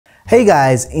Hey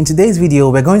guys, in today's video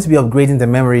we're going to be upgrading the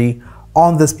memory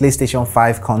on this PlayStation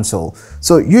 5 console.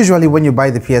 So usually when you buy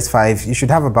the PS5 you should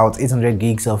have about 800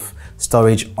 gigs of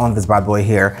storage on this bad boy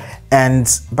here, and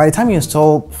by the time you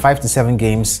install 5 to 7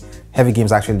 games, heavy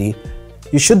games actually,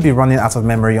 you should be running out of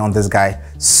memory on this guy.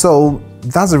 So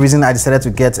that's the reason I decided to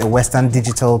get a Western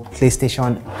Digital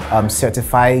PlayStation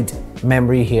certified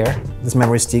memory here, this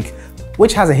memory stick,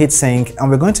 which has a heatsink,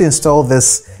 and we're going to install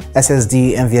this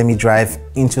SSD NVMe drive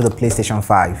into the PlayStation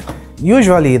 5.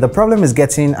 Usually the problem is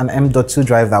getting an M.2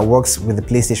 drive that works with the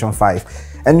PlayStation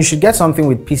 5, and you should get something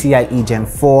with PCIe Gen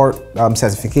 4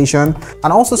 certification,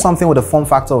 and also something with a form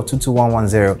factor of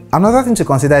 22110. Another thing to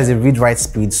consider is the read-write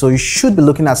speed, so you should be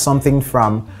looking at something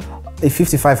from a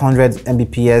 5500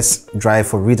 Mbps drive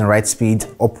for read and write speed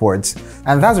upwards,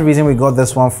 and that's the reason we got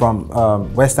this one from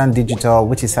Western Digital,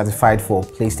 which is certified for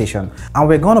PlayStation, and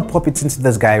we're going to pop it into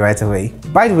this guy right away.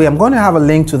 By the way, I'm going to have a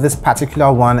link to this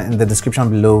particular one in the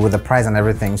description below with the price and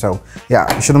everything, so yeah,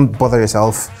 you shouldn't bother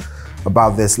yourself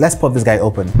about this. Let's pop this guy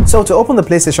open. So to open the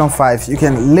PlayStation 5, you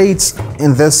can lay it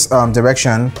in this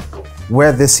direction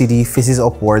where this CD faces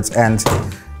upwards, and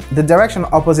the direction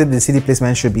opposite the CD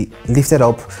placement should be lifted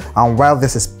up, and while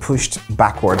this is pushed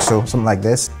backwards, so something like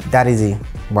this. That easy.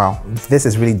 Wow, this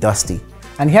is really dusty.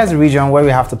 And here's the region where we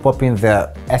have to pop in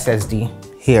the SSD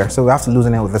here, so we have to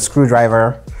loosen it with a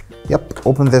screwdriver. Yep,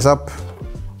 open this up.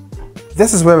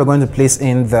 This is where we're going to place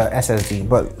in the SSD,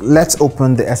 but let's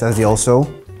open the SSD also.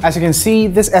 As you can see,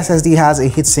 this SSD has a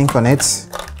heatsink on it.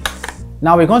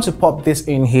 Now we're going to pop this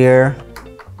in here.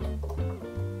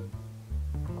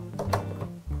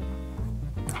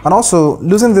 And also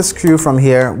loosen the screw from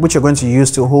here, which you're going to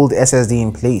use to hold the SSD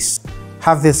in place.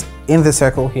 Have this in the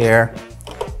circle here,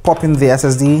 pop in the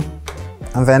SSD,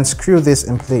 and then screw this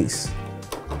in place.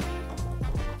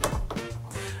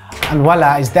 And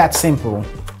voila, it's that simple.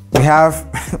 We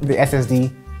have the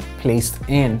SSD placed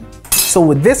in. So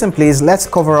with this in place, let's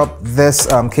cover up this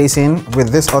casing with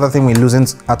this other thing we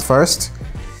loosened at first.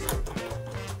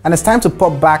 And it's time to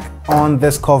pop back on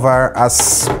this cover.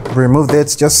 As we removed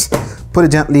it, just put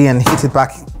it gently and hit it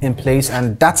back in place,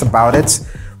 and that's about it.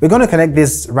 We're going to connect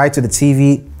this right to the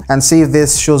TV and see if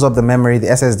this shows up the memory, the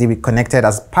SSD we connected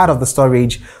as part of the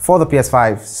storage for the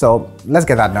PS5. So let's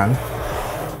get that done.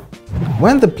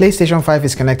 When the PlayStation 5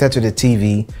 is connected to the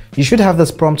TV, you should have this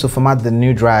prompt to format the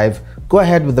new drive. Go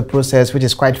ahead with the process, which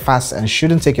is quite fast and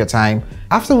shouldn't take your time,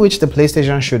 after which the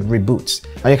PlayStation should reboot.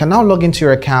 Now you can now log into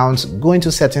your account, go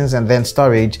into settings and then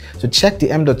storage to check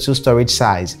the M.2 storage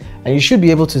size, and you should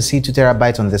be able to see 2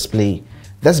 TB on display.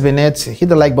 That's been it. Hit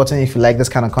the like button if you like this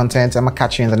kind of content. I'm gonna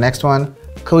catch you in the next one.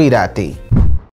 Koidate.